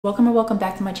Welcome or welcome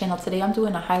back to my channel. Today I'm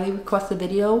doing a highly requested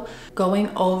video going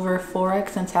over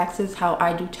Forex and taxes, how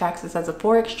I do taxes as a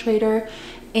Forex trader.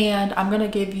 And I'm going to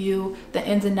give you the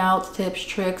ins and outs, tips,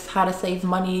 tricks, how to save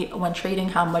money when trading,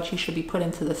 how much you should be putting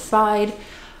to the side,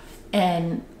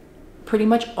 and pretty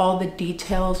much all the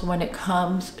details when it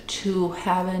comes to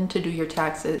having to do your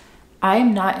taxes. I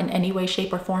am not in any way,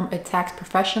 shape, or form a tax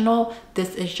professional.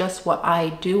 This is just what I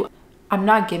do. I'm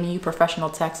not giving you professional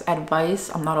tax advice.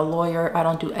 I'm not a lawyer. I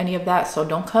don't do any of that. So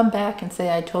don't come back and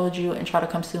say I told you and try to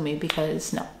come sue me,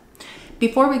 because no.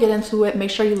 Before we get into it, make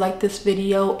sure you like this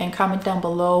video and comment down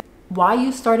below why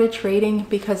you started trading,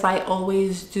 because I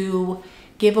always do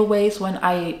giveaways when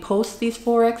I post these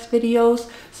Forex videos.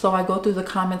 So I go through the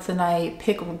comments and I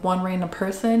pick one random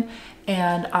person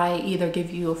and I either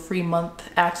give you a free month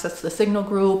access to the Signal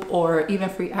group or even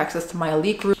free access to my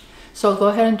elite group. So go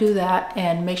ahead and do that,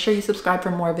 and make sure you subscribe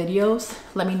for more videos.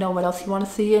 Let me know what else you want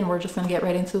to see, and we're just going to get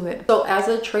right into it. So as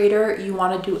a trader, you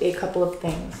want to do a couple of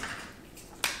things.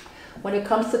 When it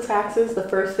comes to taxes, the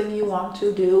first thing you want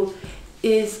to do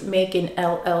is make an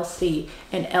LLC.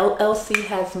 An LLC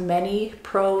has many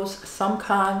pros, some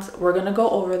cons. We're going to go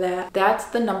over that. That's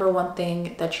the number one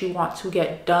thing that you want to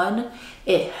get done.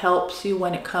 It helps you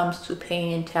when it comes to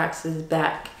paying taxes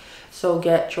back. So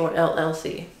get your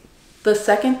LLC. The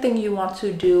second thing you want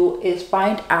to do is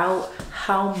find out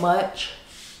how much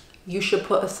you should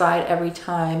put aside every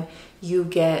time you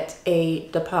get a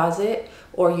deposit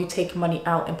or you take money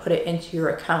out and put it into your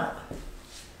account.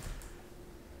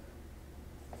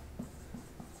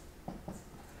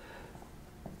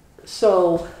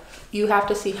 So you have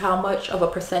to see how much of a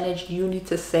percentage you need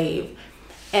to save.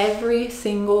 Every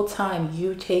single time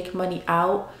you take money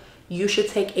out, you should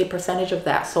take a percentage of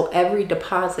that. So every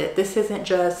deposit, this isn't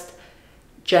just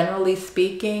generally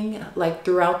speaking, like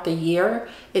throughout the year,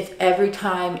 it's every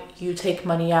time you take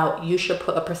money out, you should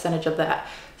put a percentage of that.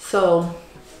 So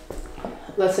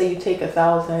let's say you take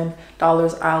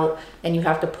 $1,000 out and you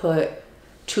have to put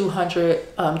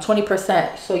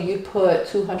 20%. So you put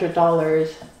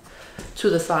 $200 to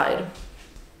the side.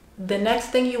 The next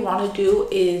thing you want to do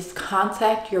is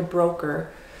contact your broker.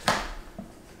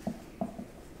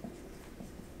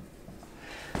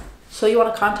 So you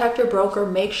want to contact your broker,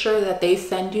 make sure that they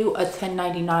send you a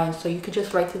 1099. So you could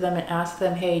just write to them and ask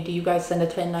them, hey, do you guys send a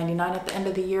 1099 at the end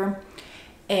of the year?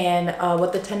 And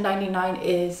what the 1099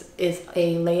 is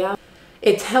a layout.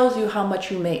 It tells you how much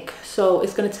you make. So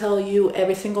it's going to tell you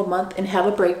every single month and have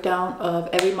a breakdown of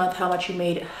every month how much you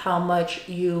made, how much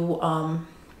you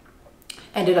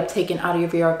ended up taking out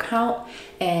of your account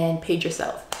and paid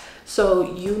yourself.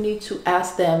 So you need to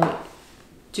ask them,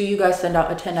 do you guys send out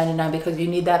a 1099? Because you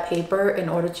need that paper in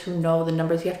order to know the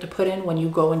numbers you have to put in when you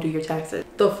go and do your taxes.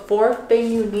 The fourth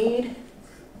thing you need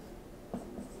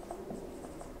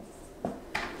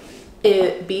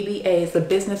is BBA, the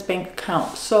business bank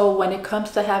account. So when it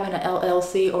comes to having an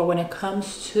LLC or when it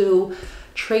comes to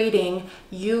trading,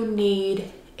 you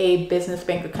need a business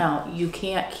bank account. You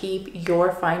can't keep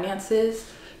your finances,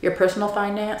 your personal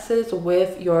finances,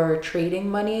 with your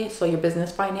trading money, so your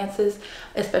business finances.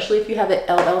 Especially if you have an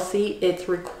LLC, it's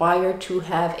required to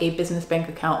have a business bank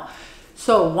account.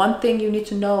 So one thing you need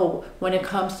to know when it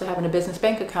comes to having a business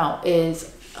bank account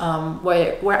is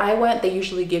where I went, they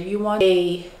usually give you one.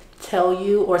 They tell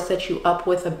you or set you up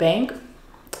with a bank,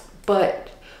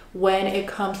 but when it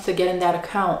comes to getting that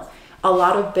account, a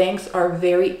lot of banks are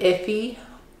very iffy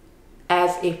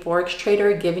as a Forex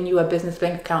trader giving you a business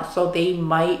bank account. So they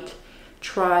might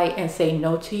try and say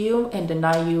no to you and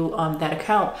deny you that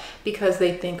account, because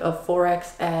they think of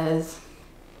Forex as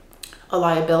a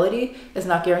liability. It's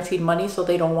not guaranteed money, so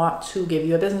they don't want to give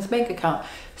you a business bank account.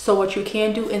 So what you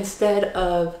can do, instead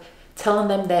of telling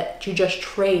them that you just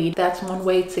trade, that's one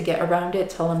way to get around it.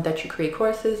 Tell them that you create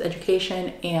courses,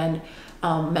 education, and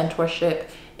mentorship,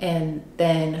 and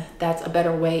then that's a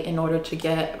better way in order to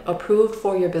get approved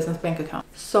for your business bank account.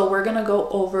 So we're gonna go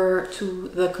over to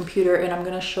the computer and I'm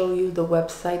gonna show you the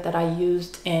website that I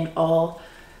used and all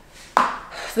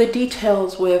the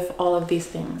details with all of these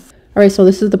things. All right, so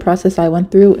this is the process I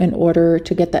went through in order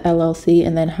to get the LLC,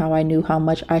 and then how I knew how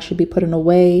much I should be putting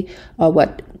away,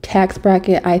 what tax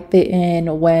bracket I fit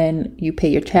in, when you pay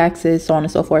your taxes, so on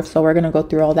and so forth. So we're going to go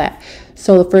through all that.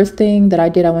 So the first thing that I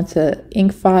did, I went to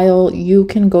InkFile. You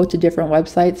can go to different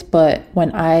websites, but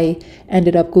when I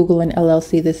ended up Googling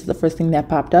LLC, this is the first thing that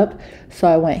popped up. So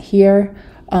I went here,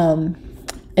 and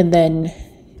then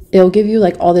it'll give you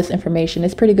like all this information.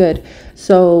 It's pretty good.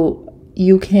 So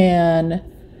you can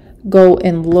go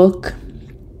and look.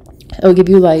 It'll give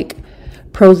you like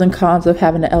pros and cons of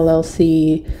having an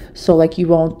LLC. So like you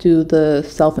won't do the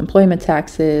self-employment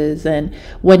taxes, and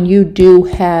when you do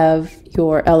have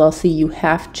your LLC, you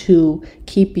have to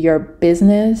keep your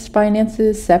business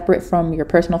finances separate from your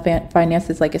personal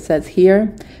finances, like it says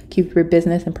here. Keep your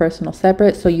business and personal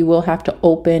separate. So you will have to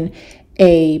open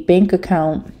a bank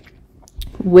account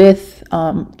with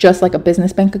just like a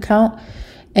business bank account.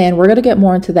 And we're going to get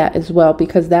more into that as well,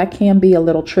 because that can be a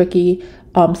little tricky.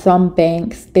 Some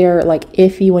banks, they're like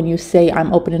iffy when you say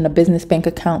I'm opening a business bank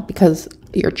account because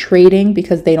you're trading,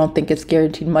 because they don't think it's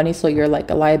guaranteed money. So you're like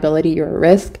a liability, you're a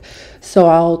risk. So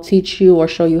I'll teach you or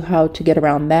show you how to get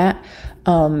around that.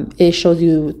 It shows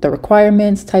you the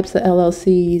requirements, types of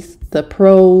LLCs, the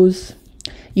pros.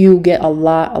 You get a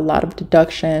lot of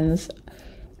deductions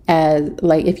as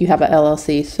like if you have a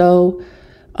LLC. So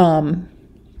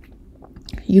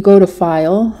you go to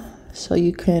file, so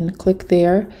you can click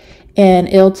there and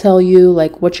it'll tell you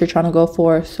like what you're trying to go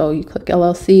for. So you click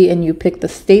LLC and you pick the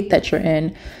state that you're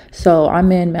in. So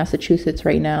I'm in Massachusetts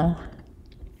right now.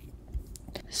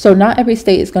 So not every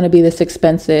state is going to be this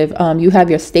expensive. You have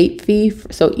your state fee.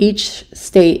 So each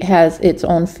state has its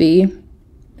own fee.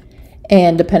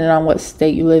 And depending on what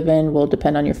state you live in will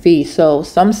depend on your fee. So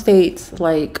some states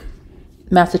like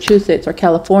Massachusetts or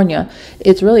California,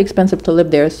 it's really expensive to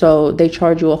live there. So they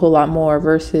charge you a whole lot more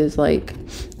versus like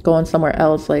going somewhere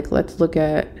else. Like let's look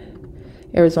at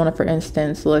Arizona, for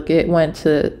instance. Look, it went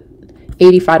to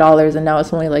 $85 and now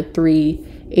it's only like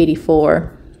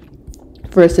 $3.84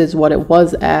 versus what it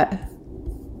was at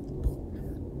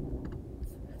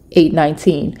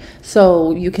 $8.19.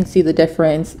 So you can see the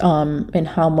difference in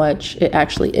how much it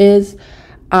actually is.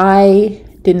 I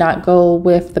did not go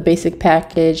with the basic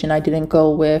package, and I didn't go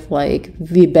with like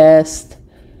the best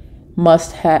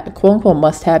must have, quote unquote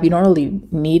must have. You don't really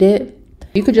need it.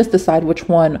 You could just decide which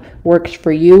one works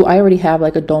for you. I already have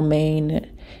like a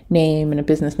domain name and a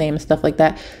business name and stuff like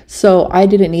that. So I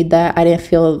didn't need that. I didn't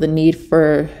feel the need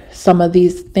for some of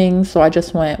these things. So I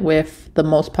just went with the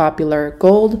most popular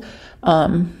gold.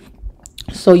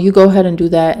 So you go ahead and do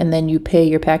that, and then you pay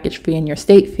your package fee and your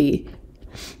state fee,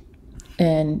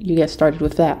 and you get started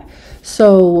with that.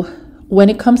 So when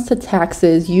it comes to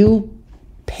taxes, you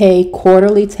pay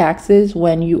quarterly taxes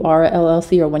when you are a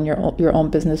LLC or when you're your own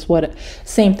business.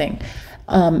 Same thing.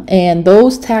 And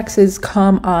those taxes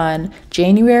come on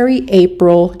January,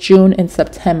 April, June, and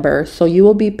September. So you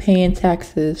will be paying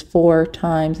taxes 4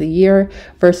 times a year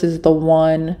versus the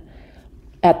one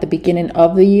at the beginning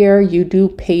of the year. You do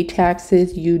pay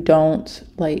taxes. You don't,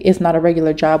 like, it's not a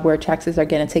regular job where taxes are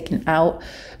getting taken out.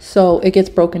 So it gets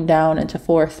broken down into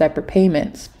 4 separate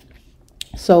payments.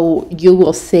 So you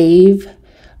will save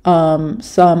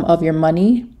some of your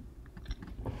money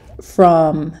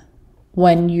from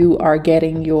when you are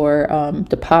getting your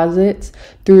deposits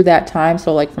through that time.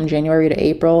 So like from January to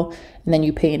April, and then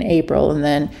you pay in April, and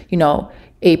then, you know,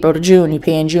 April to June, you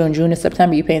pay in June, June to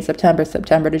September, you pay in September,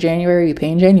 September to January, you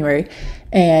pay in January.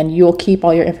 And you'll keep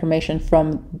all your information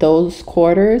from those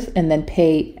quarters and then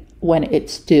pay when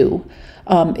it's due.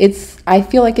 I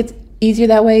feel like it's easier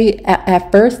that way.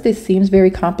 At first, it seems very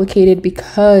complicated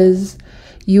because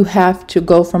you have to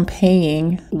go from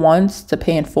paying once to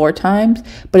paying 4 times,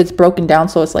 but it's broken down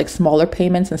so it's like smaller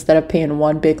payments instead of paying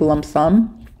one big lump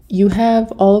sum. You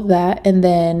have all of that, and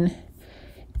then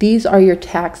these are your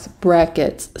tax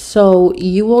brackets. So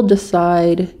you will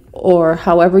decide, or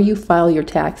however you file your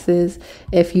taxes,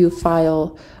 if you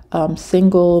file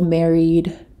single,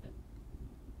 married,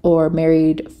 or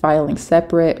married filing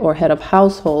separate, or head of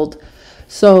household.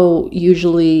 So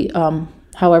usually,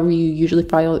 however you usually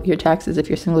file your taxes, if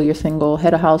you're single,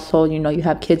 head of household, you know, you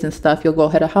have kids and stuff, you'll go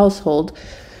head of household.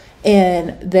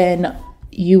 And then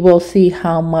you will see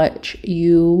how much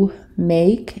you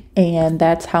make, and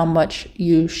that's how much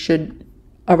you should,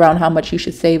 around how much you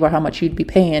should save or how much you'd be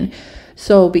paying.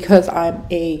 So because I'm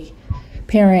a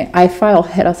parent, I file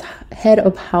head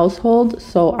of household.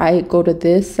 So I go to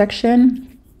this section,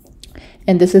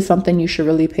 and this is something you should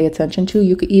really pay attention to.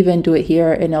 You could even do it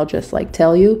here and it'll just like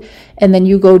tell you, and then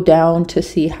you go down to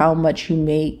see how much you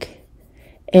make.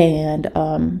 And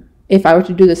if I were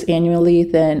to do this annually,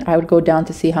 then I would go down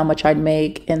to see how much I'd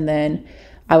make, and then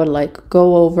I would like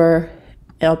go over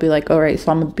and I'll be like, all right,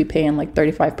 so I'm gonna be paying like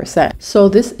 35%. So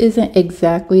this isn't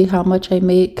exactly how much I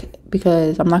make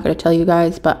because I'm not gonna tell you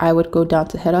guys, but I would go down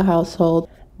to head of household.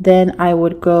 Then I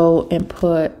would go and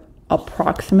put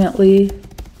approximately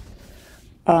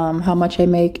how much I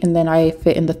make, and then I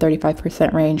fit in the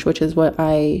 35% range, which is what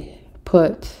I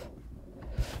put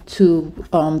to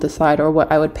the side, or what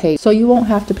I would pay. So you won't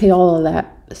have to pay all of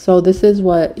that. So this is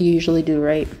what you usually do,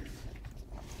 right?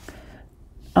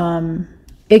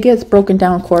 it gets broken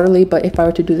down quarterly, but if I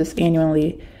were to do this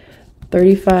annually,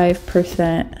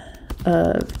 35%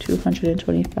 of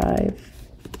 225,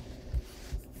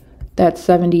 that's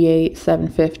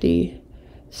 78,750.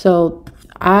 So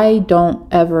I don't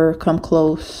ever come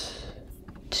close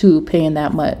to paying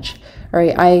that much. All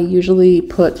right, I usually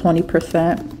put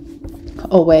 20%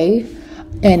 away,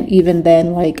 and even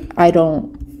then, like, I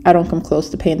don't come close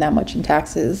to paying that much in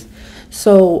taxes.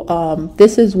 So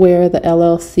this is where the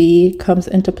LLC comes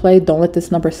into play. Don't let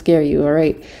this number scare you. All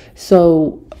right,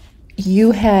 so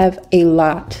you have a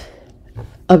lot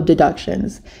of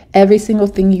deductions. Every single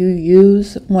thing you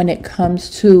use when it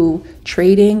comes to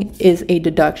trading is a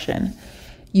deduction.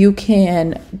 You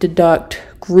can deduct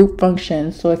group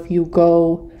functions. So if you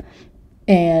go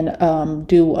and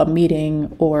do a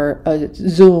meeting or a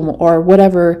Zoom or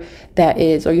whatever that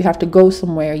is, or you have to go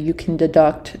somewhere, you can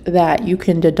deduct that. You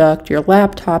can deduct your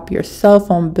laptop, your cell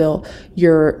phone bill,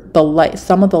 the light,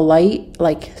 some of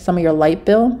your light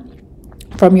bill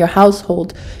from your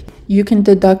household. You can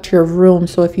deduct your room.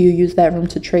 So if you use that room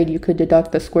to trade, you could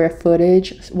deduct the square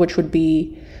footage, which would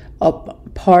be a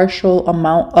partial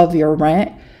amount of your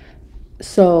rent.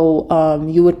 So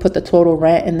you would put the total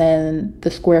rent and then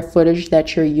the square footage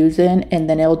that you're using, and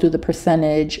then it'll do the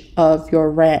percentage of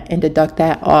your rent and deduct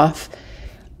that off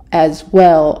as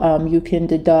well. You can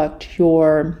deduct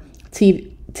your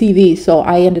TV. So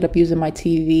I ended up using my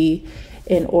TV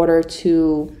in order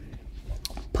to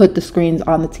put the screens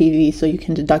on the TV, so you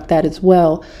can deduct that as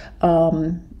well.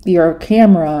 Your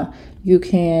camera, you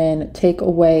can take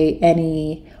away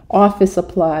any office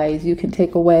supplies. You can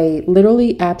take away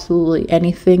literally absolutely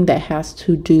anything that has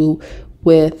to do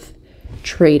with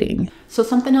trading. So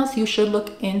something else you should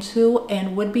look into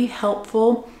and would be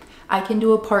helpful, I can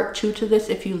do a part 2 to this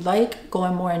if you like,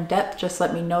 going more in depth. Just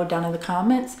let me know down in the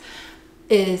comments,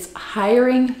 is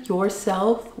hiring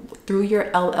yourself through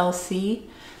your LLC.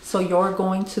 So you're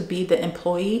going to be the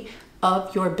employee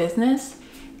of your business,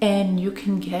 and you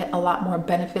can get a lot more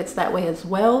benefits that way as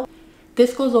well.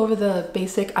 This goes over the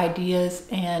basic ideas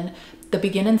and the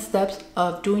beginning steps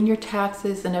of doing your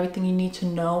taxes and everything you need to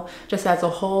know just as a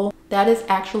whole. That is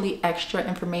actually extra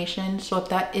information. So if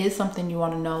that is something you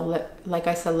want to know, like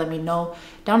I said, let me know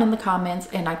down in the comments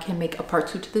and I can make a part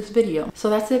 2 to this video. So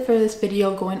that's it for this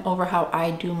video, going over how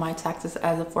I do my taxes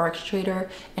as a Forex trader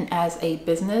and as a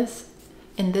business.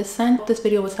 In this sense, this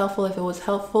video was helpful. If it was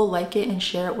helpful, like it and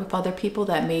share it with other people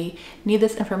that may need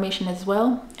this information as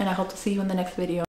well. And I hope to see you in the next video.